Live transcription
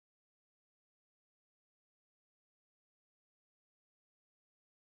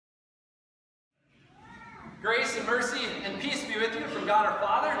Grace and mercy and peace be with you from God our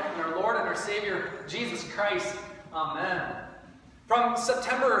Father and our Lord and our Savior, Jesus Christ. Amen. From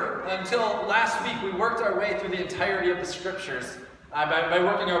September until last week, we worked our way through the entirety of the Scriptures by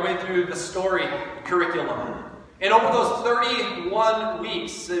working our way through the story curriculum. And over those 31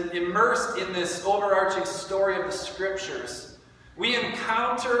 weeks, immersed in this overarching story of the Scriptures, we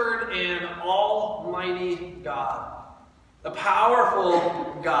encountered an almighty God, a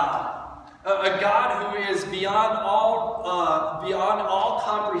powerful God, a God who is beyond all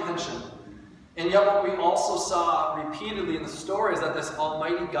comprehension. And yet what we also saw repeatedly in the story is that this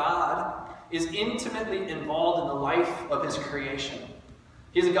almighty God is intimately involved in the life of his creation.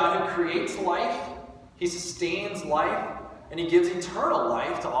 He's a God who creates life, he sustains life, and he gives eternal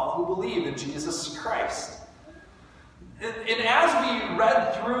life to all who believe in Jesus Christ. And as we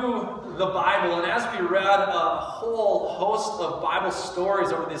read through the Bible, and as we read a whole host of Bible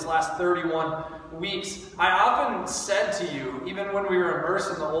stories over these last 31 weeks, I often said to you, even when we were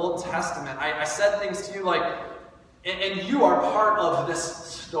immersed in the Old Testament, I said things to you like, and you are part of this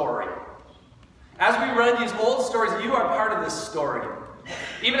story. As we read these old stories, you are part of this story.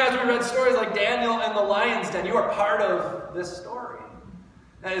 Even as we read stories like Daniel and the lion's den, you are part of this story.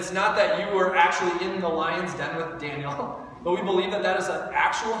 And it's not that you were actually in the lion's den with Daniel, but we believe that that is an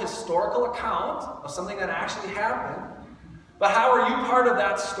actual historical account of something that actually happened. But how are you part of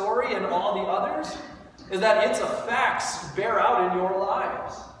that story and all the others? Is that its effects bear out in your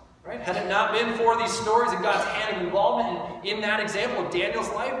lives. Right? Had it not been for these stories and God's hand of involvement in that example of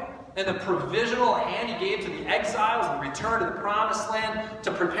Daniel's life, and the provisional hand he gave to the exiles and the return to the promised land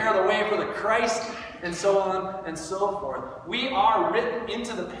to prepare the way for the Christ, and so on and so forth. We are written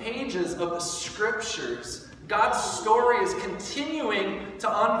into the pages of the Scriptures. God's story is continuing to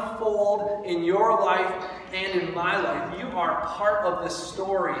unfold in your life and in my life. You are part of this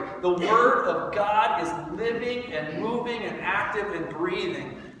story. The Word of God is living and moving and active and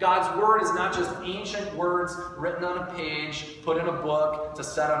breathing. God's Word is not just ancient words written on a page, put in a book, to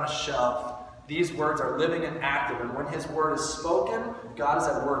set on a shelf. These words are living and active, and when His Word is spoken, God is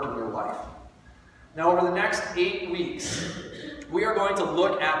at work in your life. Now, over the next 8 weeks, we are going to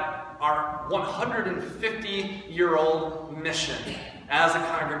look at our 150-year-old mission as a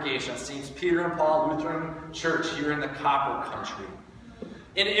congregation, St. Peter and Paul Lutheran Church here in the Copper Country.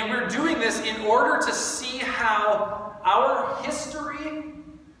 And we're doing this in order to see how our history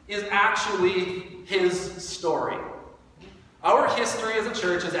is actually His story. Our history as a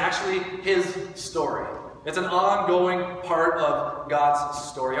church is actually His story. It's an ongoing part of God's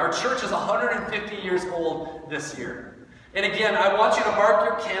story. Our church is 150 years old this year. And again, I want you to mark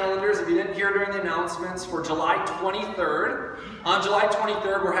your calendars, if you didn't hear during the announcements, for July 23rd. On July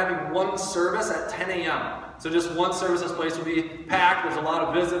 23rd, we're having one service at 10 a.m. So just one service. This place will be packed. There's a lot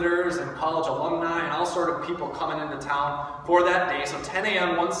of visitors and college alumni and all sort of people coming into town for that day. So 10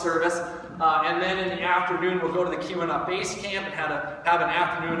 a.m., one service. And then in the afternoon, we'll go to the Keweenaw Base Camp and have an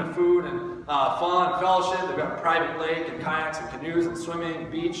afternoon of food and fun and fellowship. They've got a private lake and kayaks and canoes and swimming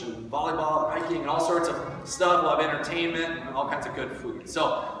and beach and volleyball and hiking and all sorts of stuff. We'll have entertainment and all kinds of good food.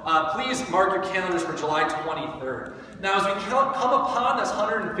 So please mark your calendars for July 23rd. Now, as we come upon this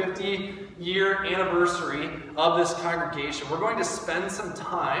 150-year anniversary of this congregation, we're going to spend some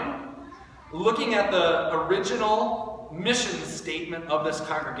time looking at the original mission statement of this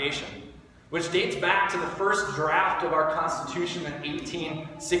congregation, which dates back to the first draft of our Constitution in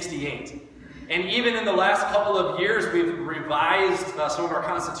 1868. And even in the last couple of years, we've revised some of our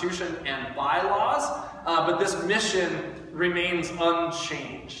Constitution and bylaws, but this mission remains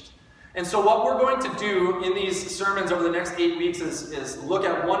unchanged. And so what we're going to do in these sermons over the next 8 weeks is look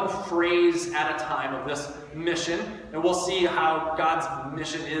at one phrase at a time of this mission, and we'll see how God's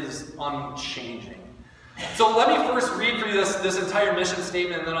mission is unchanging. So let me first read for you this entire mission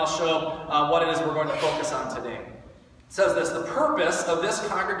statement, and then I'll show what it is we're going to focus on today. It says this: the purpose of this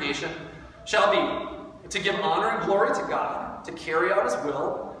congregation shall be to give honor and glory to God, to carry out His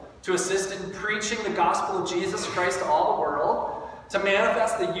will, to assist in preaching the gospel of Jesus Christ to all the world, to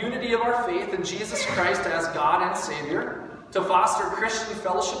manifest the unity of our faith in Jesus Christ as God and Savior, to foster Christian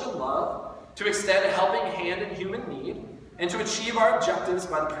fellowship and love, to extend a helping hand in human need, and to achieve our objectives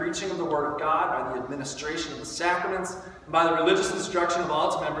by the preaching of the Word of God, by the administration of the sacraments, and by the religious instruction of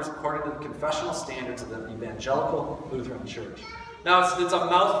all its members according to the confessional standards of the Evangelical Lutheran Church. Now, it's a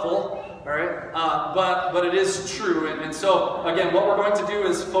mouthful, all right, but it is true. And so, again, what we're going to do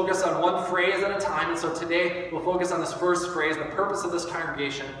is focus on one phrase at a time. And so today, we'll focus on this first phrase. The purpose of this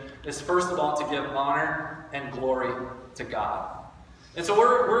congregation is, first of all, to give honor and glory to God. And so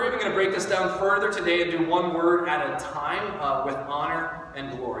we're even going to break this down further today and do one word at a time with honor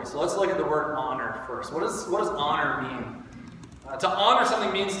and glory. So let's look at the word honor first. What does honor mean? To honor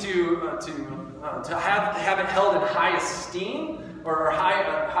something means to have it held in high esteem or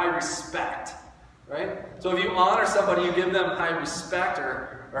high respect, right? So if you honor somebody, you give them high respect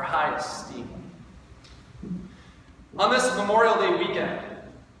or high esteem. On this Memorial Day weekend,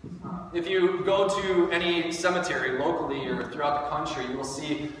 if you go to any cemetery locally or throughout the country, you will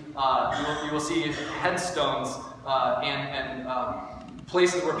see headstones and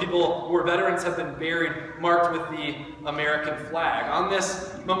places where veterans have been buried, marked with the American flag. On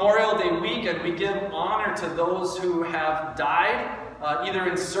this Memorial Day weekend, we give honor to those who have died, either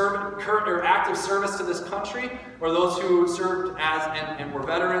in current or active service to this country, or those who served as and were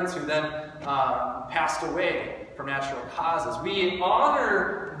veterans who then passed away from natural causes. We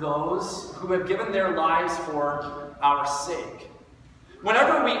honor those who have given their lives for our sake.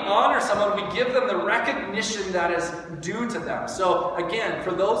 Whenever we honor someone, we give them the recognition that is due to them. So again,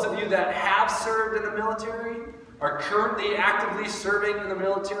 for those of you that have served in the military, are currently actively serving in the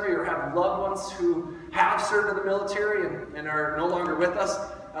military, or have loved ones who have served in the military and are no longer with us,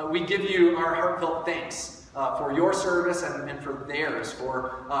 we give you our heartfelt thanks for your service and for theirs,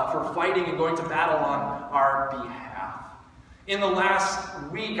 for fighting and going to battle on our behalf. In the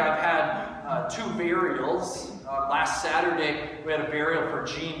last week, I've had 2 burials. Last Saturday, we had a burial for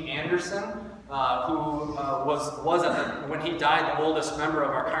Gene Anderson, who was when he died, the oldest member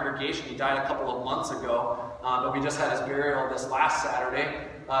of our congregation. He died a couple of months ago, but we just had his burial this last Saturday.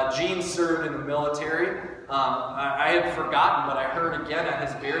 Gene served in the military. I had forgotten, but I heard again at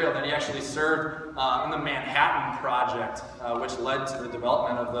his burial that he actually served in the Manhattan Project, which led to the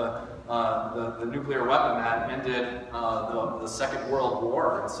development of the nuclear weapon that ended the Second World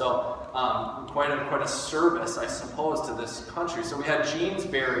War. And so quite a service, I suppose, to this country. So we had Gene's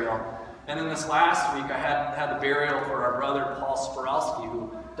burial. And then this last week, I had the burial for our brother Paul Sporalski,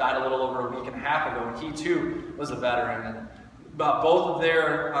 who died a little over a week and a half ago, and he too was a veteran. And both of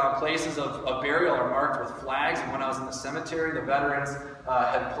their places of burial are marked with flags. And when I was in the cemetery, the veterans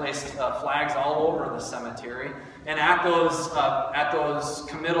had placed flags all over the cemetery. And at those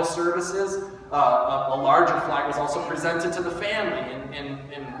committal services, a larger flag was also presented to the family in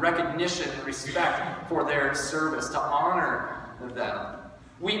recognition and respect for their service, to honor them.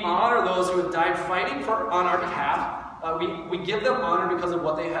 We honor those who have died fighting on our behalf. We give them honor because of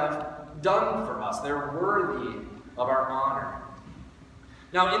what they have done for us. They're worthy of our honor.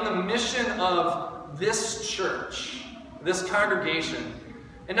 Now, in the mission of this church, this congregation,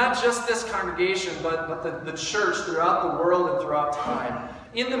 and not just this congregation, but the church throughout the world and throughout time,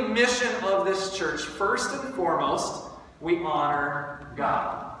 in the mission of this church, first and foremost, we honor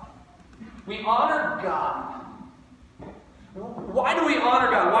God. We honor God. Why do we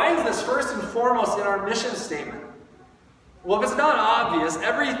honor God? Why is this first and foremost in our mission statement? Well, if it's not obvious,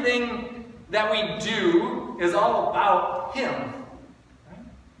 everything that we do is all about Him.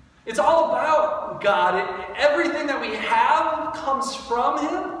 It's all about God. Everything that we have comes from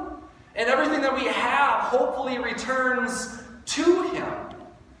Him, and everything that we have hopefully returns to Him.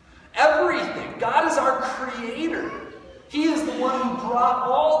 Everything. God is our creator. He is the one who brought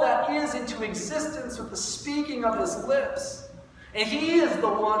all that is into existence with the speaking of His lips. And He is the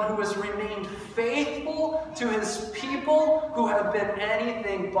one who has remained faithful to His people who have been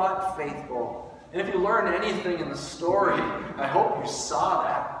anything but faithful. And if you learned anything in the story, I hope you saw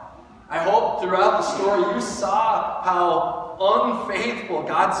that. I hope throughout the story you saw how unfaithful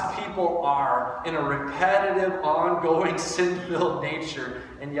God's people are in a repetitive, ongoing, sin-filled nature,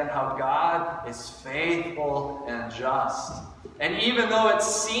 and yet how God is faithful and just. And even though it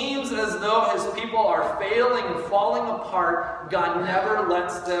seems as though His people are failing and falling apart, God never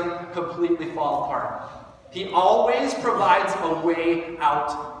lets them completely fall apart. He always provides a way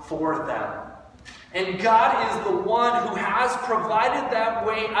out for them. And God is the one who has provided that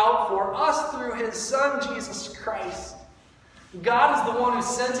way out for us through His Son, Jesus Christ. God is the one who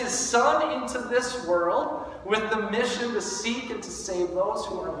sent His Son into this world with the mission to seek and to save those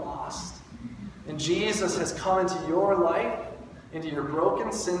who are lost. And Jesus has come into your life, into your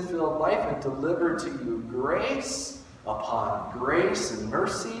broken, sin-filled life, and delivered to you grace upon grace and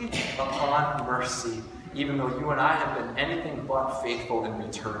mercy upon mercy, even though you and I have been anything but faithful in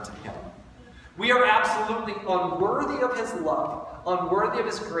return to Him. We are absolutely unworthy of His love, unworthy of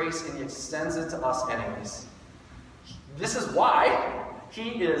His grace, and He extends it to us anyways. This is why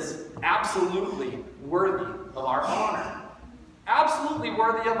He is absolutely worthy of our honor. Absolutely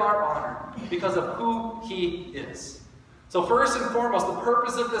worthy of our honor because of who He is. So first and foremost, the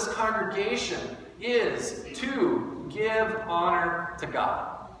purpose of this congregation is to give honor to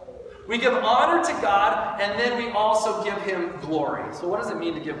God. We give honor to God, and then we also give him glory. So what does it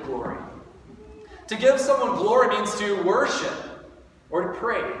mean to give glory? To give someone glory means to worship or to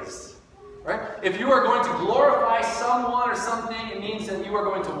praise. Right? If you are going to glorify someone or something, it means that you are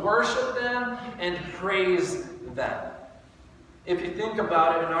going to worship them and praise them. If you think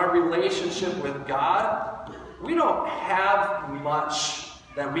about it, in our relationship with God, we don't have much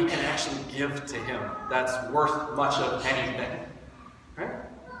that we can actually give to him that's worth much of anything. Right?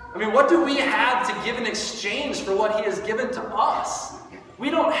 I mean, what do we have to give in exchange for what he has given to us?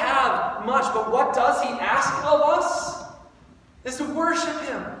 We don't have much, but what does he ask of us? Is to worship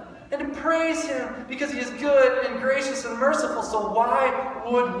him and to praise him because he is good and gracious and merciful. So why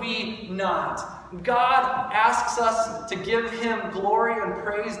would we not? God asks us to give him glory and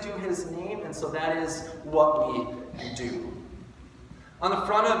praise due his name, and so that is what we do. On the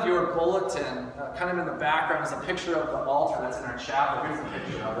front of your bulletin, kind of in the background, is a picture of the altar that's in our chapel. Here's a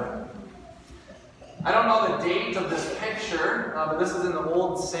picture of it. I don't know the date of this picture, but this is in the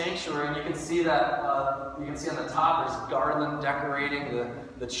old sanctuary, and you can see that, you can see on the top there's garland decorating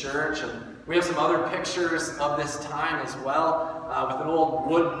the church, and we have some other pictures of this time as well, with an old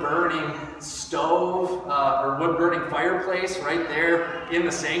wood-burning stove, or wood-burning fireplace right there in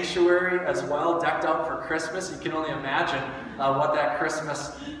the sanctuary as well, decked out for Christmas. You can only imagine what that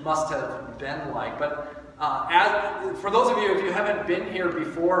Christmas must have been like. But for those of you, if you haven't been here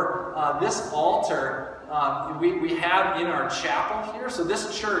before, this altar we have in our chapel here. So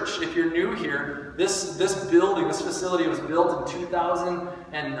this church, if you're new here, this building, this facility was built in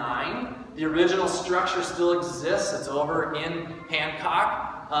 2009. The original structure still exists. It's over in Hancock.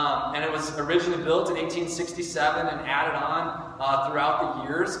 And it was originally built in 1867 and added on throughout the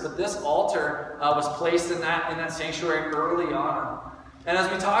years. But this altar was placed in that sanctuary early on. And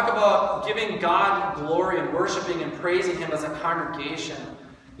as we talk about giving God glory and worshiping and praising him as a congregation,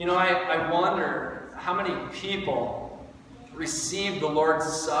 you know, I wonder how many people received the Lord's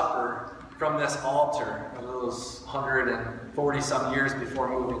Supper from this altar of those 140-some years before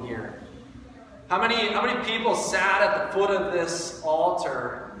moving here. How many people sat at the foot of this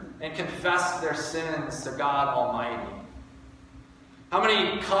altar and confessed their sins to God Almighty? How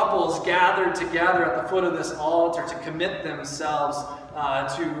many couples gathered together at the foot of this altar to commit themselves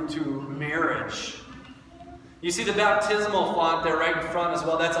to marriage? You see the baptismal font there right in front as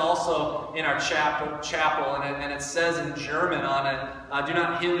well. That's also in our chapel, and it says in German on it, "Do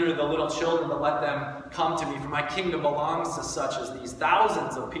not hinder the little children, but let them come to me, for my kingdom belongs to such as these."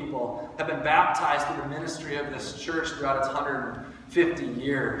 Thousands of people have been baptized through the ministry of this church throughout its 150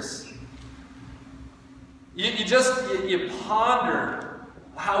 years. You ponder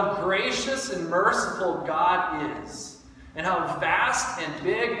how gracious and merciful God is, and how vast and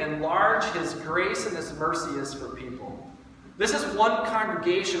big and large his grace and his mercy is for people. This is one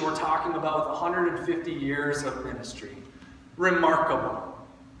congregation we're talking about with 150 years of ministry. Remarkable.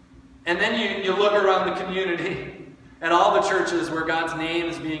 And then you look around the community at all the churches where God's name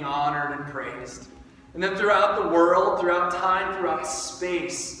is being honored and praised. And then throughout the world, throughout time, throughout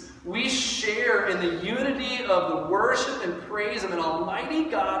space, we share in the unity of the worship and praise of an almighty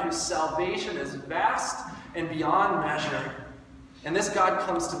God whose salvation is vast and beyond measure. And this God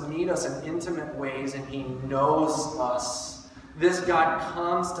comes to meet us in intimate ways, and he knows us. This God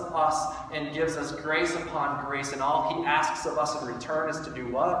comes to us and gives us grace upon grace, and all he asks of us in return is to do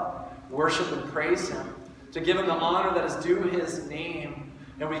what? Worship and praise him, to give him the honor that is due his name,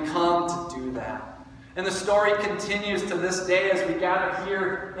 and we come to do that. And the story continues to this day as we gather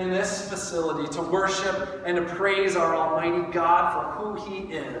here in this facility to worship and to praise our almighty God for who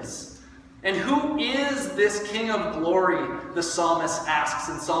he is. And who is this King of glory, the psalmist asks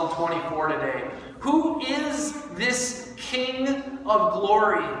in Psalm 24 today. Who is this King of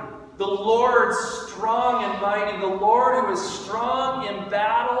glory? The Lord strong and mighty, the Lord who is strong in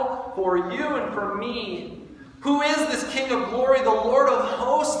battle for you and for me. Who is this King of glory? The Lord of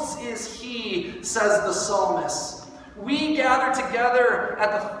hosts is he, says the psalmist. We gather together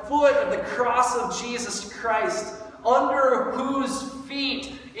at the foot of the cross of Jesus Christ, under whose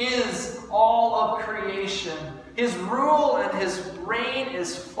feet is all of creation. His rule and his reign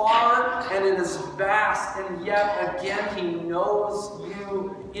is far and it is vast, and yet again he knows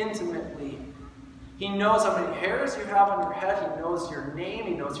you intimately. He knows how many hairs you have on your head. He knows your name.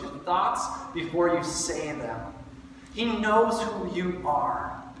 He knows your thoughts before you say them. He knows who you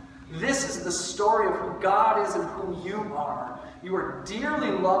are. This is the story of who God is and who you are. You are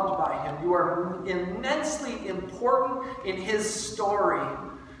dearly loved by him. You are immensely important in his story.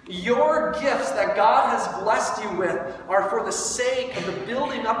 Your gifts that God has blessed you with are for the sake of the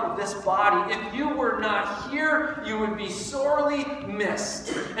building up of this body. If you were not here, you would be sorely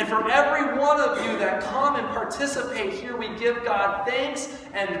missed. And for every one of you that come and participate here, we give God thanks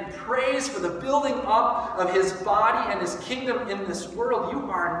and praise for the building up of his body and his kingdom in this world. You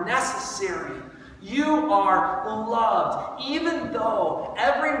are necessary. You are loved. Even though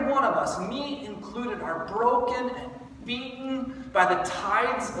every one of us, me included, are broken and beaten by the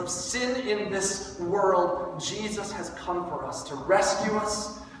tides of sin in this world, Jesus has come for us to rescue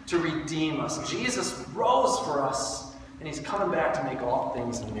us, to redeem us. Jesus rose for us, and he's coming back to make all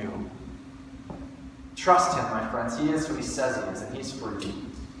things new. Trust him, my friends. He is who he says he is, and he's for you.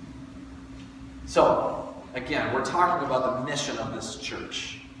 So, again, we're talking about the mission of this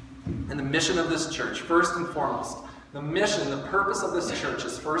church. And the mission of this church, first and foremost, the mission, the purpose of this church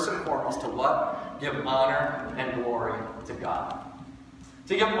is first and foremost to what? Give honor and glory to God.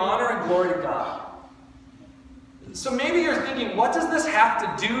 To give honor and glory to God. So maybe you're thinking, what does this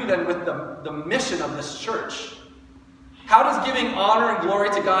have to do then with the mission of this church? How does giving honor and glory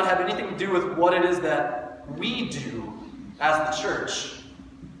to God have anything to do with what it is that we do as the church?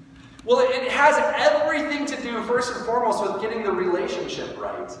 Well, it has everything to do, first and foremost, with getting the relationship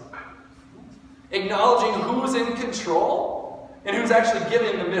right. Acknowledging who's in control and who's actually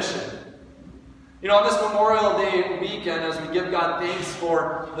giving the mission. You know, on this Memorial Day weekend, as we give God thanks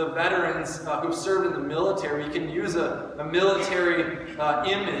for the veterans who've served in the military, you can use a military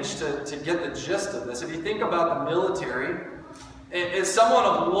image to get the gist of this. If you think about the military, someone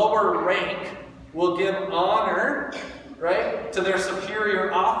of lower rank will give honor, right, to their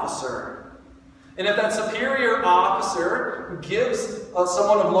superior officer. And if that superior officer gives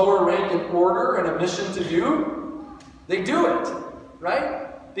someone of lower rank an order and a mission to do, they do it, right?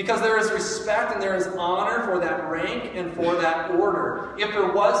 Because there is respect and there is honor for that rank and for that order. If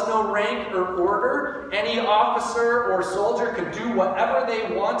there was no rank or order, any officer or soldier could do whatever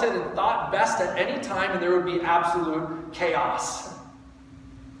they wanted and thought best at any time, and there would be absolute chaos.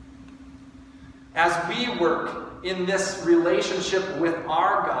 As we work in this relationship with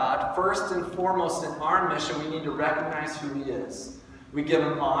our God, first and foremost in our mission, we need to recognize who he is. We give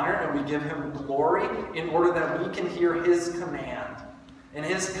him honor and we give him glory in order that we can hear his command. And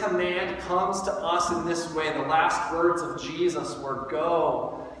his command comes to us in this way. The last words of Jesus were,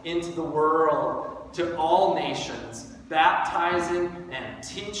 "Go into the world to all nations, baptizing and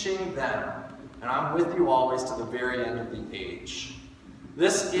teaching them. And I'm with you always to the very end of the age."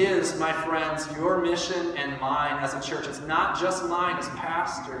 This is, my friends, your mission and mine as a church. It's not just mine as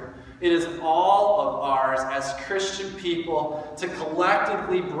pastor. It is all of ours as Christian people to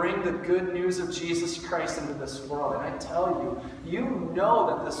collectively bring the good news of Jesus Christ into this world. And I tell you, you know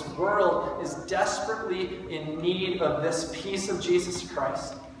that this world is desperately in need of this peace of Jesus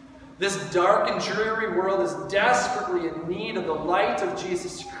Christ. This dark and dreary world is desperately in need of the light of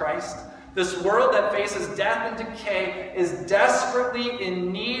Jesus Christ. This world that faces death and decay is desperately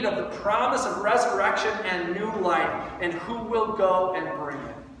in need of the promise of resurrection and new life. And who will go and bring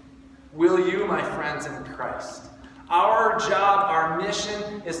it? Will you, my friends in Christ? Our job, our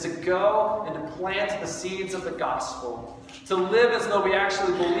mission, is to go and to plant the seeds of the gospel. To live as though we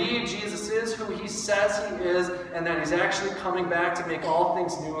actually believe Jesus is who he says he is, and that he's actually coming back to make all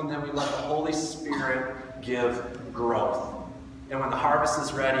things new, and then we let the Holy Spirit give growth. And when the harvest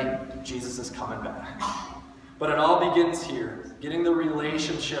is ready, Jesus is coming back. But it all begins here, getting the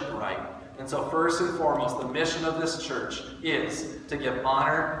relationship right. And so first and foremost, the mission of this church is to give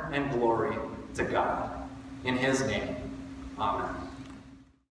honor and glory to God. In his name, amen.